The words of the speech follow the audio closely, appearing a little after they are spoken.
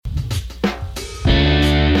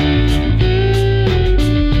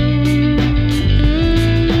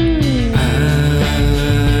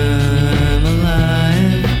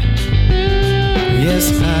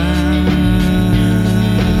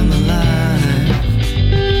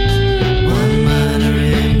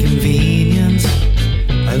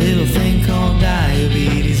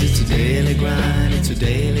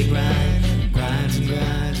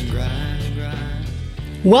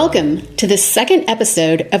Welcome to the second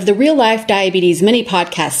episode of the Real Life Diabetes mini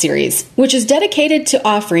podcast series, which is dedicated to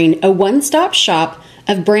offering a one-stop shop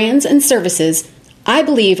of brands and services I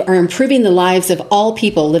believe are improving the lives of all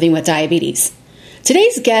people living with diabetes.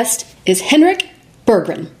 Today's guest is Henrik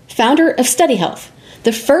Berggren, founder of Study Health,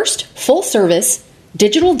 the first full-service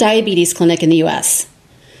digital diabetes clinic in the U.S.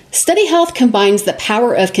 Study Health combines the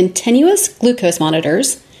power of continuous glucose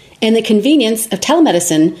monitors and the convenience of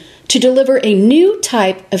telemedicine to deliver a new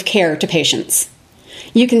type of care to patients.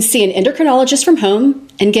 You can see an endocrinologist from home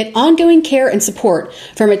and get ongoing care and support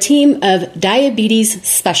from a team of diabetes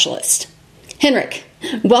specialists. Henrik,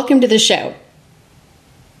 welcome to the show.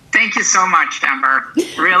 Thank you so much, Amber.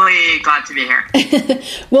 Really glad to be here.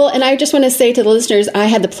 Well, and I just want to say to the listeners, I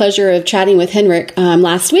had the pleasure of chatting with Henrik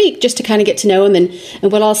last week just to kind of get to know him and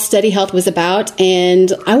what all Study Health was about.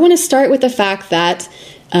 And I want to start with the fact that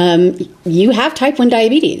you have type 1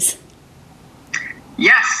 diabetes.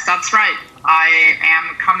 Yes, that's right. I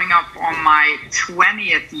am coming up on my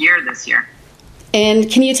 20th year this year. And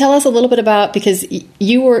can you tell us a little bit about, because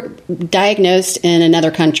you were diagnosed in another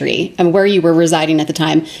country and where you were residing at the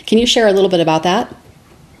time. Can you share a little bit about that?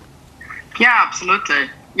 Yeah, absolutely.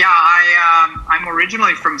 Yeah, I'm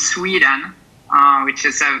originally from Sweden, which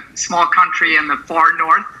is a small country in the far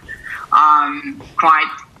north, quite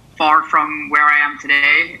far from where I am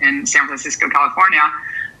today in San Francisco, California.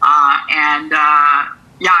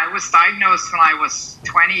 I was diagnosed when I was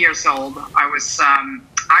 20 years old. I was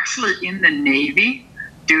actually in the Navy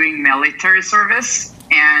doing military service,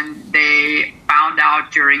 and they found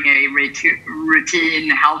out during a routine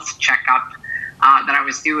health checkup that I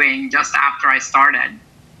was doing just after I started.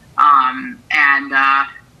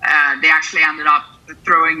 They actually ended up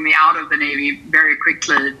throwing me out of the Navy very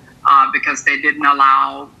quickly because they didn't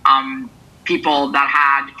allow people that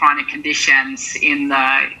had chronic conditions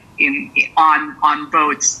on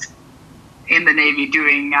boats in the Navy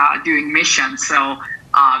doing missions. So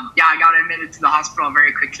I got admitted to the hospital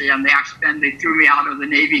very quickly, and they threw me out of the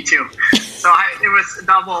Navy too. So it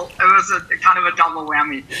was a kind of a double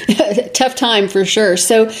whammy. Tough time for sure.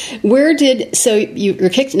 So you were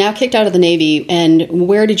kicked out of the Navy, and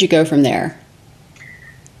where did you go from there?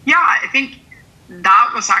 Yeah, I think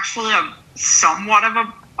that was actually somewhat of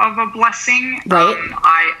a blessing. Right.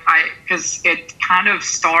 Because it kind of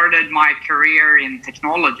started my career in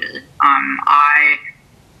technology. I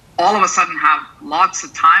all of a sudden have lots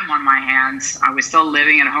of time on my hands. I was still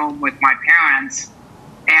living at home with my parents,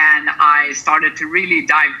 and I started to really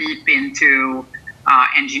dive deep into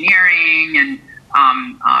engineering and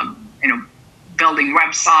building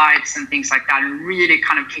websites and things like that, and really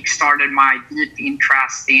kind of kickstarted my deep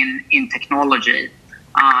interest in technology.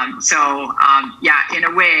 In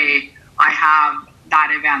a way, I have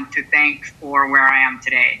that event to thank for where I am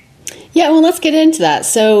today. Yeah, well, let's get into that.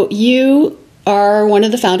 So you are one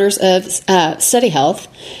of the founders of Study Health.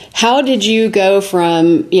 How did you go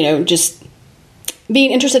from, just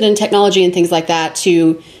being interested in technology and things like that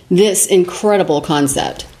to this incredible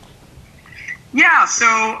concept? Yeah,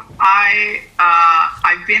 so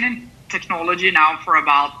I've been in technology now for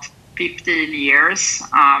about 15 years.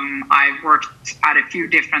 I've worked at a few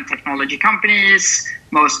different technology companies,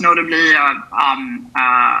 most notably an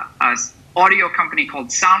audio company called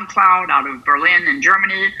SoundCloud out of Berlin in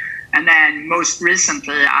Germany, and then most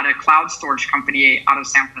recently at a cloud storage company out of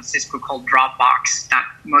San Francisco called Dropbox that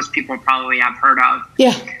most people probably have heard of.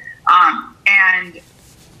 Yeah.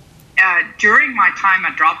 During my time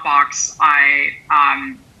at Dropbox,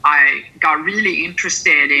 I got really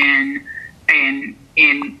interested in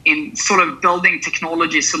sort of building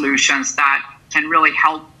technology solutions that can really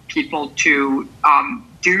help people to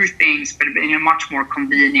do things, but in a much more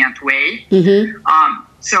convenient way. Mm-hmm.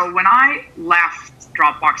 So when I left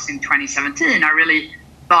Dropbox in 2017, I really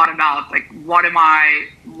thought about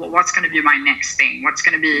what's going to be my next thing? What's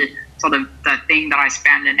going to be sort of the thing that I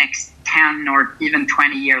spend the next 10 or even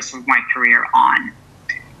 20 years of my career on?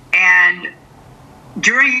 And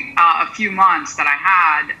during a few months that I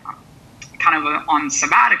had kind of on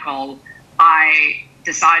sabbatical, I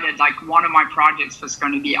decided one of my projects was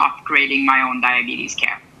going to be upgrading my own diabetes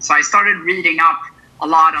care. So I started reading up a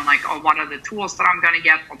lot on what are the tools that I'm going to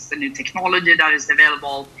get? What's the new technology that is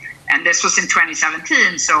available? And this was in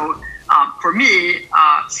 2017. So for me,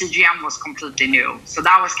 CGM was completely new. So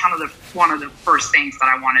that was kind of one of the first things that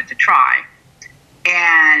I wanted to try.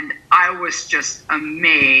 And I was just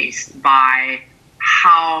amazed by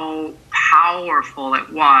how powerful it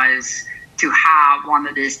was to have one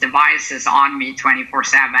of these devices on me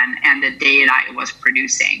 24/7 and the data it was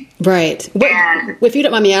producing. Right. If you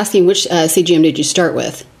don't mind me asking, which CGM did you start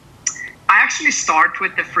with? I actually start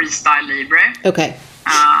with the Freestyle Libre. Okay.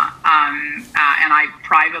 and I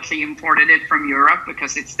privately imported it from Europe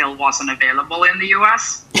because it still wasn't available in the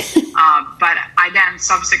US. But I then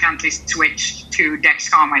subsequently switched to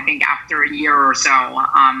Dexcom, I think after a year or so,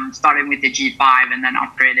 starting with the G5 and then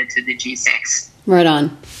upgraded to the G6. Right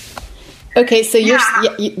on. Okay, so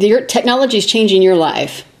your technology is changing your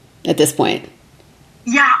life at this point.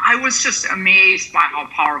 Yeah, I was just amazed by how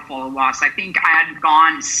powerful it was. I think I had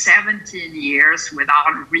gone 17 years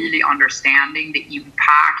without really understanding the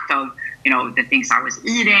impact of, the things I was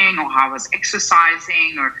eating or how I was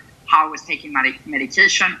exercising or how I was taking my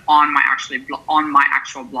medication on my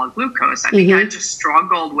actual blood glucose. I think I just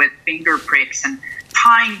struggled with finger pricks and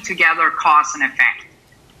tying together cause and effect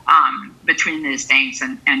between these things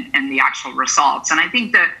and the actual results. And I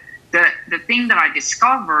think that the thing that I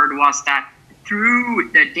discovered was that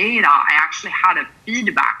through the data, I actually had a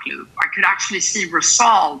feedback loop. I could actually see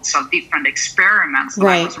results of different experiments that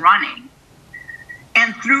I was running.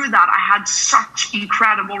 And through that, I had such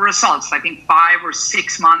incredible results. I think 5 or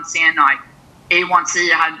 6 months in, A1C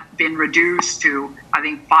had been reduced to, I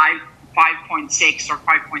think, 5.6 or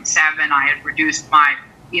 5.7. I had reduced my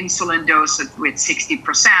insulin dose with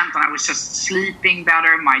 60%, and I was just sleeping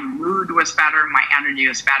better. My mood was better. My energy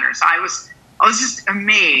was better. So I was just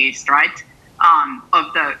amazed, right?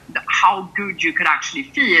 Of the how good you could actually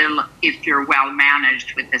feel if you're well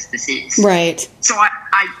managed with this disease. Right. So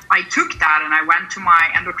I took that and I went to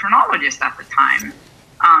my endocrinologist at the time.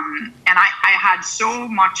 And I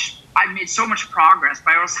made so much progress,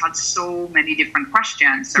 but I also had so many different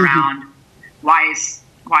questions around why is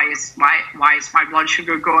my blood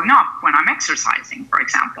sugar going up when I'm exercising, for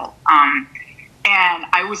example. And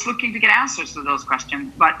I was looking to get answers to those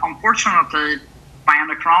questions, but unfortunately, my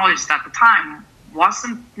endocrinologist at the time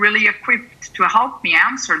wasn't really equipped to help me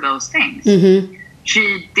answer those things.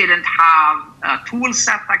 She didn't have a tool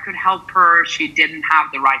set that could help her. She didn't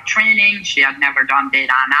have the right training. She had never done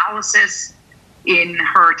data analysis in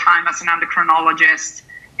her time as an endocrinologist.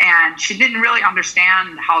 And she didn't really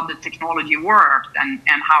understand how the technology worked and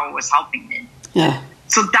how it was helping me. Yeah.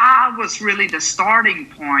 So that was really the starting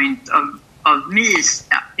point of me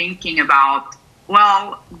thinking about,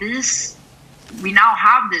 well, we now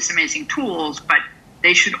have these amazing tools, but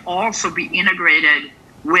they should also be integrated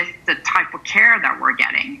with the type of care that we're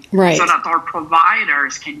getting, right, so that our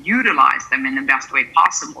providers can utilize them in the best way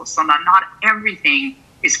possible, so that not everything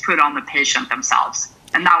is put on the patient themselves.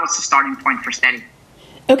 And that was the starting point for Steady.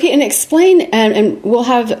 Okay, and explain, and we'll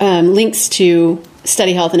have links to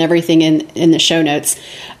Steady Health and everything in the show notes.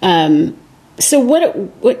 So what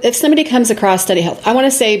if somebody comes across Steady Health? I want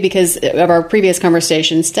to say, because of our previous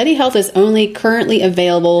conversation, Steady Health is only currently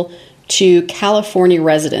available to California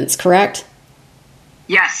residents, correct?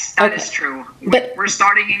 Yes, that is true. But we're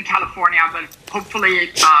starting in California, but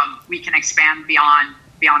hopefully we can expand beyond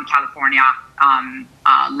California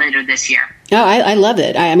later this year. Oh, I love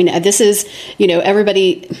it. I mean, this is,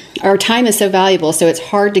 everybody, our time is so valuable, so it's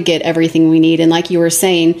hard to get everything we need. And like you were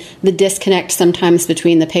saying, the disconnect sometimes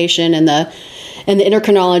between the patient and the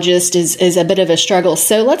endocrinologist is a bit of a struggle.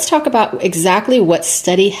 So let's talk about exactly what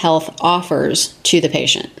Steady Health offers to the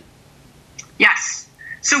patient. Yes.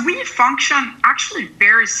 So we function actually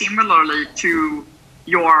very similarly to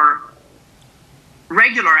your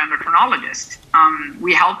regular endocrinologist.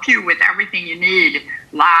 We help you with everything you need: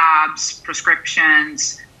 labs,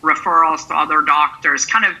 prescriptions, referrals to other doctors.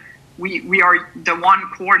 We are the one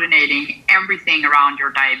coordinating everything around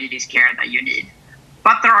your diabetes care that you need.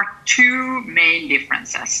 But there are two main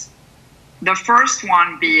differences. The first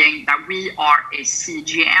one being that we are a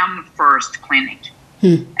CGM first clinic.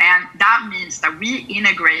 And that means that we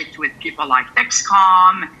integrate with people like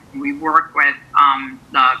Dexcom. We work with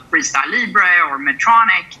the Freestyle Libre or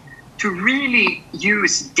Medtronic to really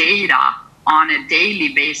use data on a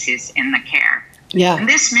daily basis in the care. Yeah. And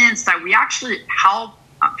this means that we actually help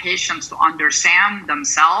patients to understand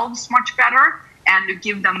themselves much better and to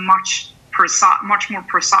give them much more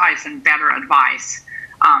precise and better advice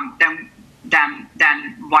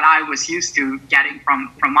than what I was used to getting from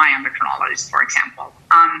my endocrinologist, for example.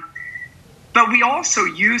 But we also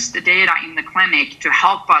use the data in the clinic to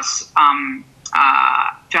help us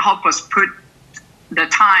put the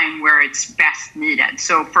time where it's best needed.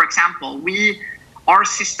 So, for example, our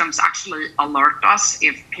systems actually alert us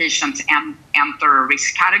if patients enter a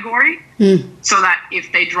risk category, so that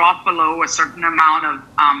if they drop below a certain amount of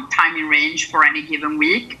time in range for any given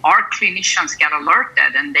week, our clinicians get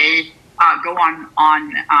alerted and they go on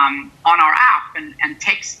our app and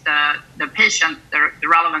text the patient, the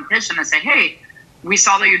relevant patient, and say, "Hey, we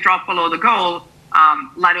saw that you dropped below the goal.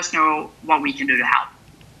 Let us know what we can do to help."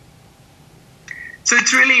 So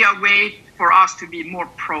it's really a way for us to be more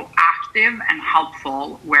proactive and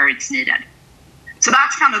helpful where it's needed. So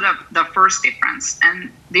that's kind of the first difference.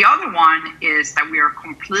 And the other one is that we are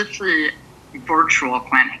completely virtual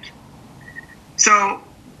clinic. So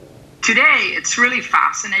today, it's really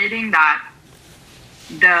fascinating that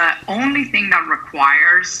the only thing that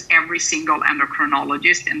requires every single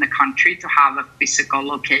endocrinologist in the country to have a physical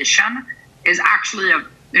location is actually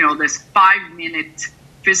this 5-minute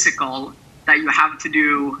physical that you have to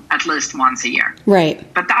do at least once a year.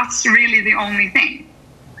 Right. But that's really the only thing.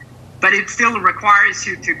 But it still requires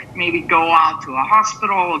you to maybe go out to a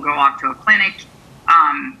hospital or go out to a clinic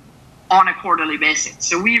on a quarterly basis.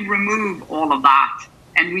 So we remove all of that,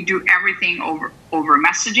 and we do everything over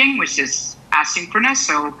messaging, which is asynchronous.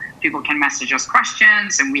 So people can message us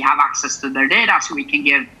questions, and we have access to their data, so we can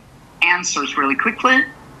give answers really quickly.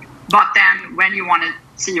 But then when you want to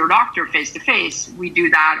see your doctor face to face, we do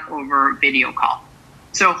that over video call.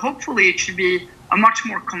 So hopefully it should be a much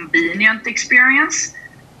more convenient experience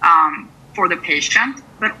for the patient,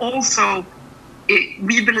 but also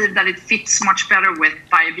we believe that it fits much better with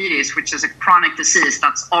diabetes, which is a chronic disease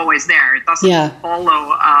that's always there. It doesn't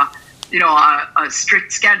follow a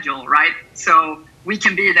strict schedule, right? So we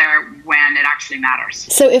can be there when it actually matters.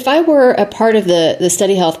 So if I were a part of the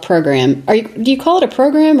Study Health program, do you call it a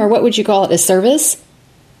program, or what would you call it, a service?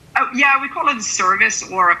 Oh, yeah, we call it a service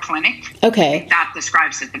or a clinic. Okay. I think that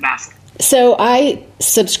describes it the best. So I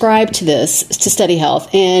subscribe to Study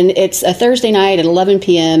Health, and it's a Thursday night at 11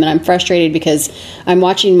 p.m., and I'm frustrated because I'm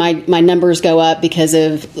watching my numbers go up because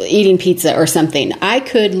of eating pizza or something. I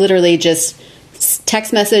could literally just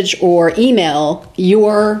text message or email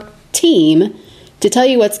your team to tell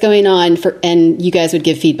you what's going on, and you guys would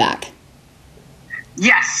give feedback.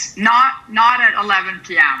 Yes, not at 11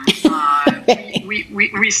 p.m. Okay.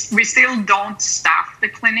 We still don't staff the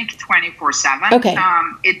clinic 24/7. Okay.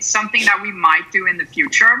 It's something that we might do in the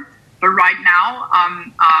future, but right now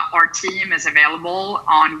our team is available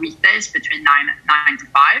on weekdays between 9 to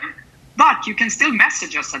 5. But you can still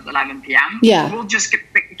message us at 11 p.m. Yeah. We'll just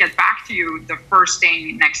get back to you the first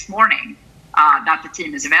thing next morning that the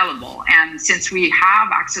team is available. And since we have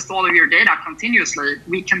access to all of your data continuously,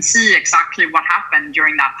 we can see exactly what happened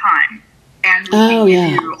during that time. And we can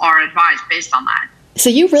give you our advice based on that. So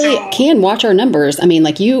you really can watch our numbers. I mean,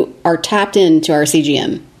 like, you are tapped into our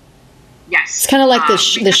CGM. Yes. It's kind of like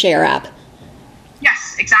the Share app.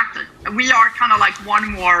 Yes, exactly. We are kind of like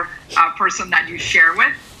one more person that you share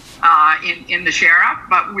with in the Share app,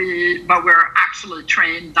 but we're actually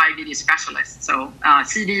trained diabetes specialists, so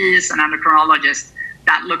CDs and endocrinologists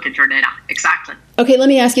that look at your data. Exactly. Okay, let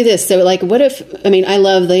me ask you this. So, like, what if, I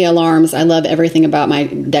love the alarms. I love everything about my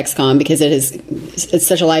Dexcom because it's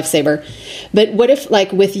such a lifesaver. But what if,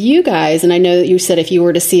 like, with you guys, and I know that you said if you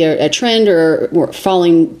were to see a trend or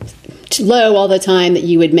falling low all the time, that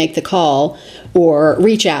you would make the call or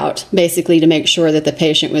reach out basically to make sure that the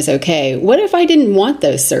patient was okay. What if I didn't want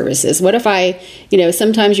those services? What if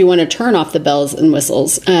sometimes you want to turn off the bells and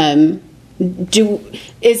whistles? Is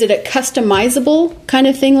it a customizable kind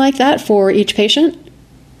of thing like that for each patient?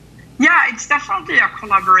 Yeah, it's definitely a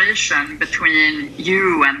collaboration between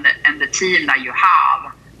you and the team that you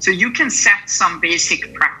have. So you can set some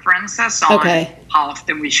basic preferences on how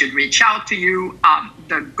often we should reach out to you.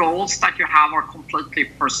 The goals that you have are completely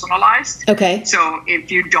personalized. Okay. So if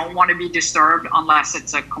you don't want to be disturbed unless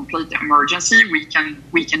it's a complete emergency, we can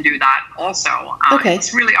do that also.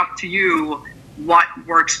 It's really up to you what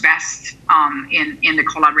works best in the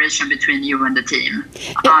collaboration between you and the team.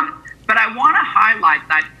 But I want to highlight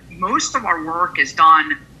that most of our work is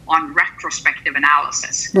done on retrospective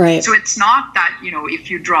analysis. Right. So it's not that, if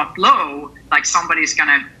you drop low, like somebody's going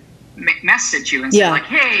to message you and say like,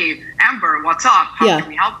 hey, Amber, what's up? How can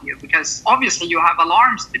we help you? Because obviously you have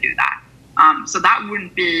alarms to do that. So that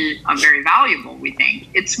wouldn't be very valuable, we think.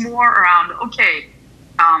 It's more around,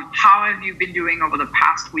 how have you been doing over the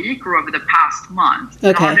past week or over the past month?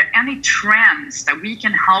 Okay. Are there any trends that we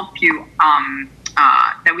can help you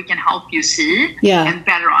see and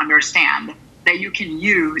better understand that you can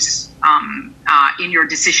use in your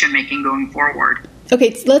decision making going forward?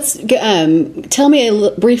 Okay, let's tell me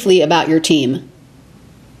briefly about your team.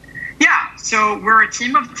 Yeah, so we're a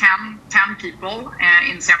team of 10 people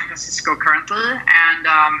in San Francisco currently, and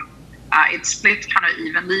it's split kind of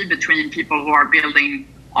evenly between people who are building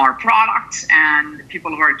our products and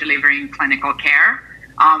people who are delivering clinical care.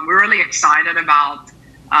 We're really excited about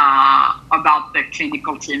the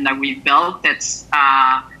clinical team that we've built.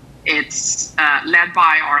 It's led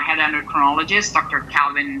by our head endocrinologist, Dr.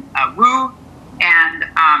 Calvin Wu, and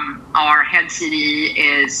our head CD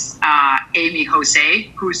is Amy Jose,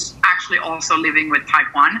 who's actually actually also living with type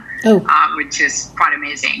 1, which is quite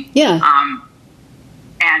amazing. Yeah.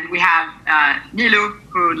 And we have Nilu,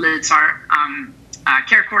 who leads our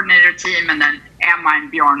care coordinator team, and then Emma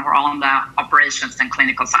and Bjorn, who are on the operations and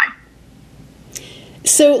clinical side.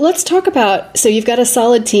 So let's talk about, so you've got a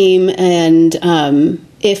solid team, and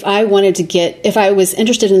if I was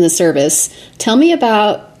interested in the service, tell me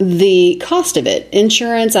about the cost of it,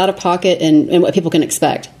 insurance, out of pocket, and what people can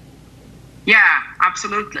expect. Yeah,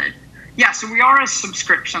 absolutely. Yeah, so we are a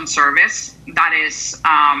subscription service. That is,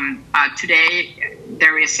 today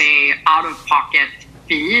there is a out-of-pocket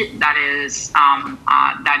fee that is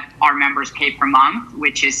that our members pay per month,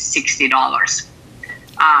 which is $60.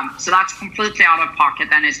 So that's completely out of pocket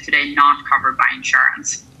and is today not covered by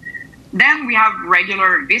insurance. Then we have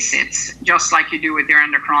regular visits, just like you do with your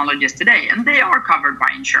endocrinologist today, and they are covered by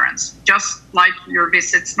insurance, just like your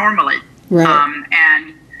visits normally. Right.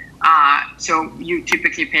 So you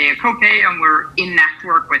typically pay a copay, and we're in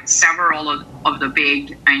network with several of the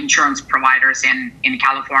big insurance providers in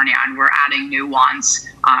California, and we're adding new ones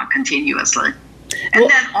continuously. And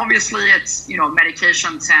then obviously it's,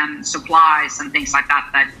 medications and supplies and things like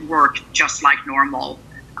that work just like normal.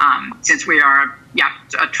 Since we are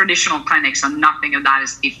a traditional clinic, so nothing of that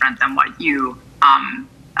is different than what you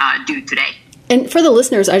do today. And for the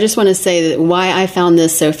listeners, I just want to say that why I found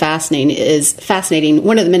this so fascinating.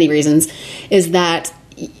 One of the many reasons is that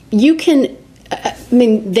you can,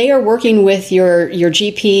 they are working with your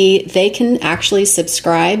GP. They can actually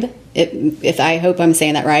subscribe, if I hope I'm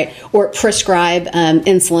saying that right, or prescribe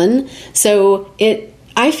insulin. So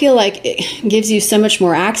I feel like it gives you so much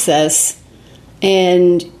more access,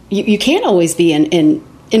 and you can't always be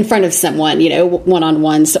in front of someone,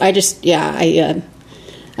 one-on-one. So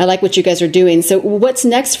I like what you guys are doing. So what's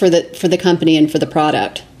next for the company and for the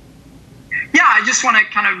product? Yeah, I just want to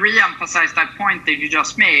kind of re-emphasize that point that you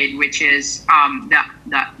just made, which is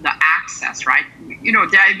the access, right?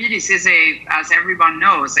 Diabetes is as everyone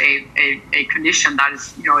knows, a condition that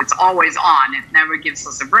is, it's always on. It never gives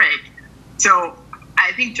us a break. So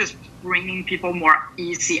I think just bringing people more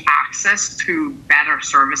easy access to better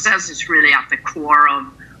services is really at the core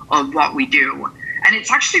of what we do. And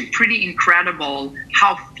it's actually pretty incredible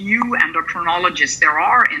how few endocrinologists there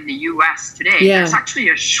are in the U.S. today. Yeah. There's actually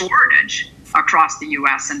a shortage across the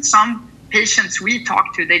U.S. And some patients we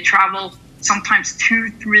talk to, they travel sometimes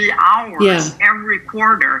 2-3 hours every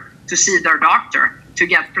quarter to see their doctor to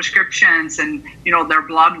get prescriptions and, their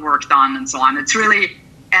blood work done and so on. It's really,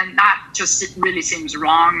 and that just really seems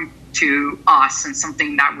wrong to us and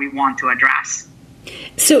something that we want to address.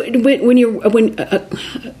 So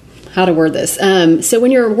how to word this. So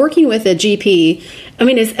when you're working with a GP,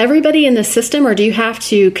 is everybody in the system, or do you have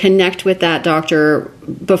to connect with that doctor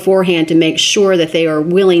beforehand to make sure that they are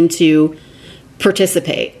willing to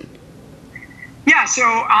participate? Yeah, so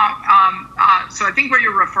I think what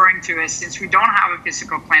you're referring to is, since we don't have a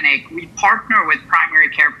physical clinic, we partner with primary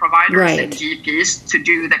care providers and GPs to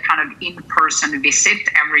do the kind of in-person visit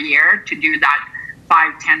every year, to do that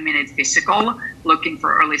 5-10 minute physical, looking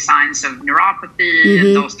for early signs of neuropathy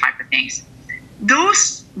and those type of things.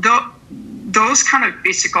 Those kind of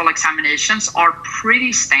physical examinations are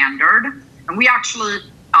pretty standard, and we actually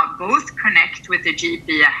both connect with the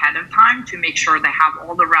GP ahead of time to make sure they have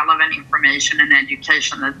all the relevant information and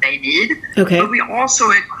education that they need. Okay. But we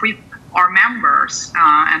also equip our members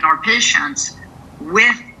and our patients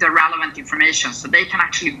with the relevant information, so they can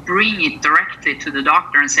actually bring it directly to the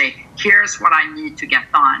doctor and say, here's what I need to get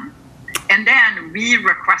done. And then we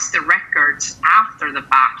request the records after the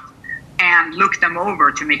fact and look them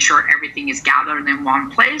over to make sure everything is gathered in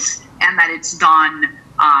one place and that it's done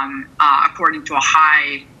according to a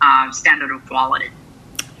high standard of quality.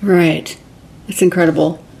 Right. That's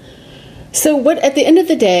incredible. So at the end of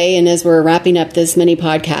the day, and as we're wrapping up this mini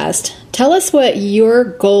podcast, tell us what your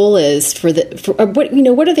goal is what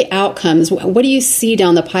are the outcomes? What do you see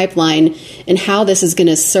down the pipeline, and how this is going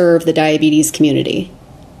to serve the diabetes community?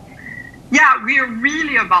 Yeah, we are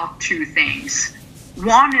really about two things.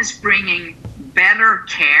 One is bringing better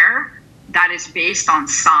care that is based on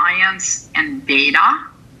science and data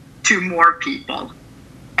to more people.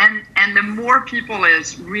 And the more people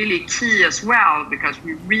is really key as well, because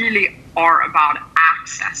we really are about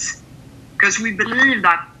access. Because we believe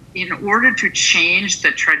that in order to change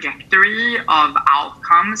the trajectory of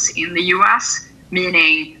outcomes in the US,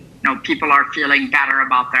 meaning people are feeling better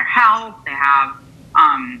about their health, they have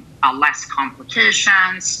less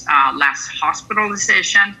complications, less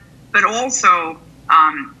hospitalization, but also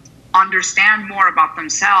understand more about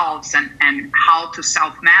themselves and how to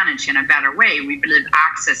self-manage in a better way. We believe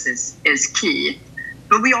access is key.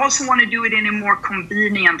 But we also want to do it in a more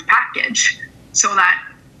convenient package so that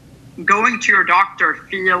going to your doctor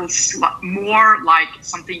feels more like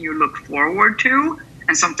something you look forward to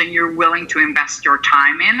and something you're willing to invest your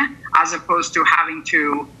time in, as opposed to having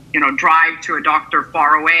to, drive to a doctor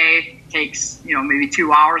far away, takes, maybe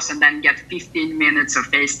 2 hours, and then get 15 minutes of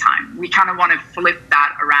FaceTime. We kind of want to flip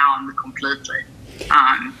that around completely.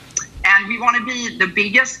 And we want to be the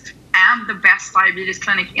biggest and the best diabetes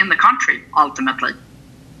clinic in the country, ultimately.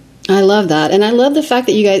 I love that. And I love the fact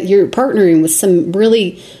that you're partnering with some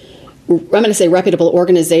really, I'm going to say, reputable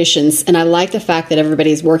organizations. And I like the fact that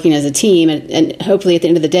everybody's working as a team and hopefully at the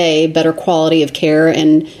end of the day, better quality of care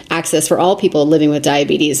and access for all people living with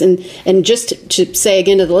diabetes. And just to say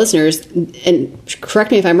again to the listeners, and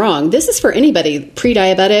correct me if I'm wrong, this is for anybody,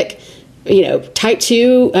 pre-diabetic, type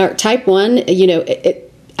 2 or type 1,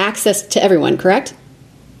 access to everyone, correct?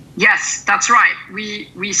 Yes, that's right.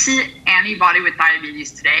 We see anybody with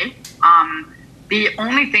diabetes today. The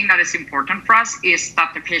only thing that is important for us is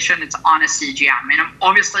that the patient is on a CGM. And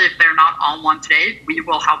obviously, if they're not on one today, we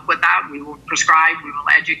will help with that. We will prescribe, we will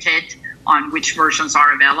educate on which versions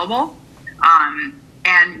are available.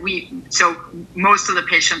 So most of the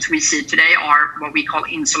patients we see today are what we call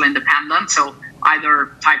insulin dependent. So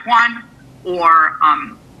either type 1 or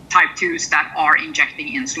type 2s that are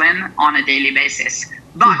injecting insulin on a daily basis.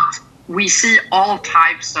 But we see all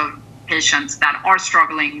types of patients that are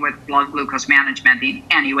struggling with blood glucose management in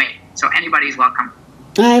any way. So anybody's welcome.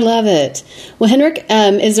 I love it. Well, Henrik,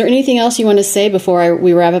 is there anything else you want to say before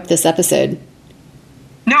we wrap up this episode?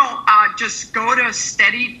 No, just go to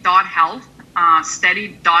steady.health,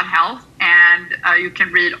 and you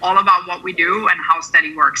can read all about what we do and how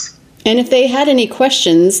Steady works. And if they had any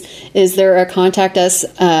questions, is there a contact us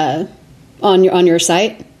on your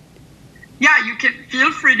site? Yeah, you can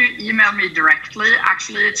feel free to email me directly.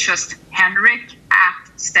 Actually, it's just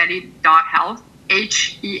henrik@steady.health,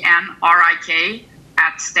 HENRIK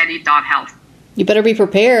 @steady.health. You better be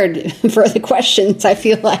prepared for the questions. I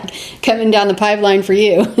feel like coming down the pipeline for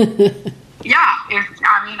you. Yeah,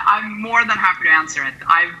 I'm more than happy to answer it.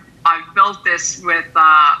 I've built this with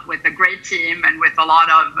a great team and with a lot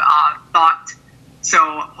of thought. So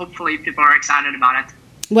hopefully people are excited about it.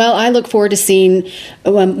 Well, I look forward to seeing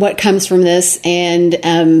what comes from this, and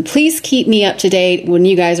please keep me up to date when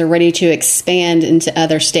you guys are ready to expand into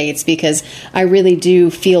other states, because I really do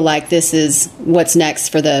feel like this is what's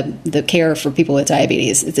next for the care for people with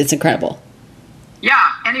diabetes. It's incredible.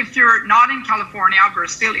 Yeah, and if you're not in California but are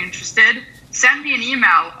still interested, send me an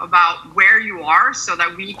email about where you are so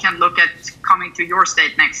that we can look at coming to your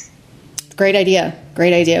state next. Great idea.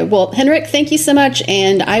 Great idea. Well, Henrik, thank you so much,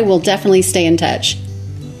 and I will definitely stay in touch.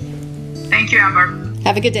 Thank you, Amber.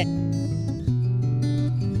 Have a good day. One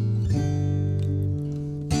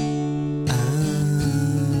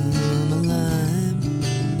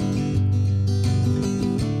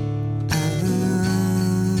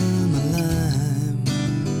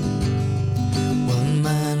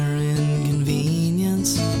minor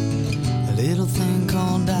inconvenience, a little thing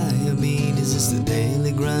called diabetes. It's the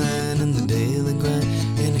daily grind and the daily grind,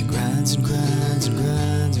 and it grinds and grinds and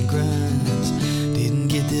grinds and grinds. Didn't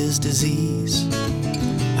get this disease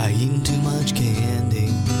by eating too much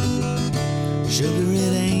candy. Sugar,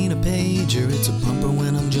 it ain't a pager, it's a pumper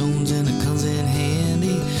when I'm Jones and it comes in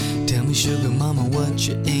handy. Tell me, sugar mama, what's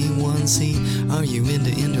your A1C? Are you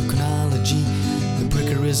into endocrinology? The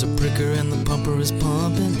pricker is a pricker and the pumper is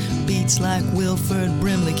pumping. Beats like Wilford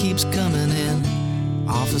Brimley keeps coming in.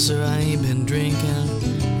 Officer, I ain't been drinking,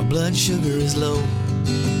 my blood sugar is low.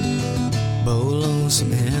 Bowl on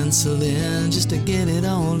some insulin just to get it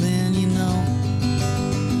all in,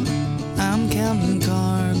 I'm counting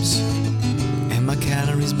carbs and my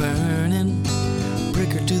calories burning.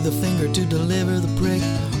 Pricker to the finger to deliver the prick.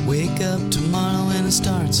 Wake up tomorrow and it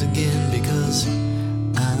starts again, because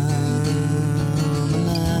I'm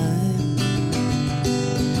alive.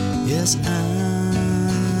 Yes, I'm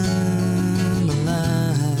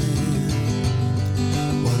alive.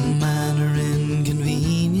 One minor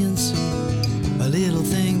inconvenience, a little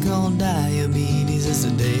thing called diabetes. It's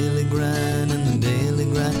the daily grind and the daily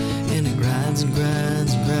grind, and it grinds and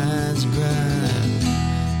grinds and grinds and grinds.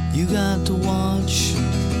 You got to watch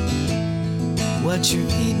what you're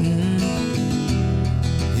eating.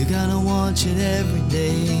 You gotta watch it every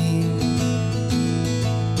day.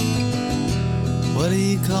 What do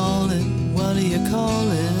you call it? What do you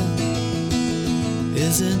call it?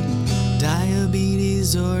 Is it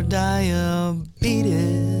diabetes or diabetes?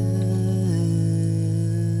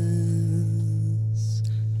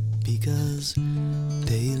 Because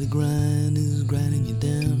daily grind is grinding you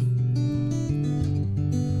down.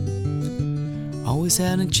 Always always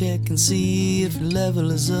have to check and see if your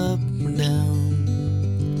level is up or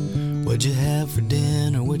down. What'd you have for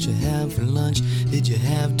dinner? What'd you have for lunch? Did you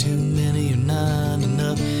have too many or not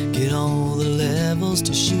enough? Get all the levels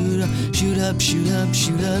to shoot up, shoot up, shoot up,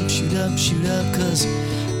 shoot up, shoot up, shoot up, 'cause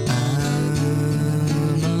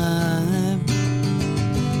I'm alive.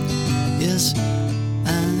 Yes,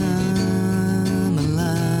 I'm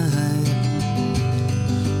alive.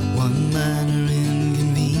 One minor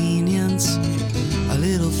inconvenience, a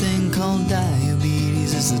little thing called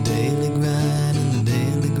diabetes, is the daily grind, and the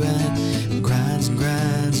daily grind grinds and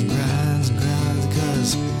grinds and grinds and grinds,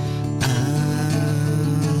 'cause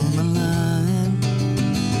I'm alive.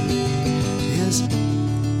 Yes,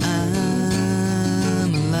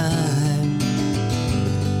 I'm alive.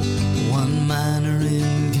 One minor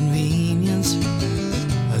inconvenience,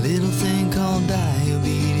 a little thing called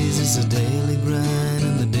diabetes, is the daily grind,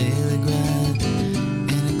 and the daily grind,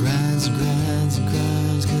 and it grinds and grinds and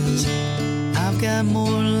grinds, 'cause I've got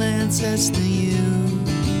more Lancets than you.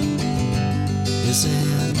 Yes,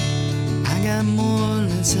 and I got more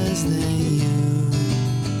Lancets than you,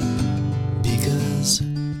 because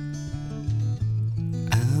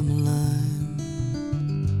I'm alive.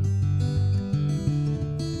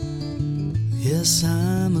 Yes, I'm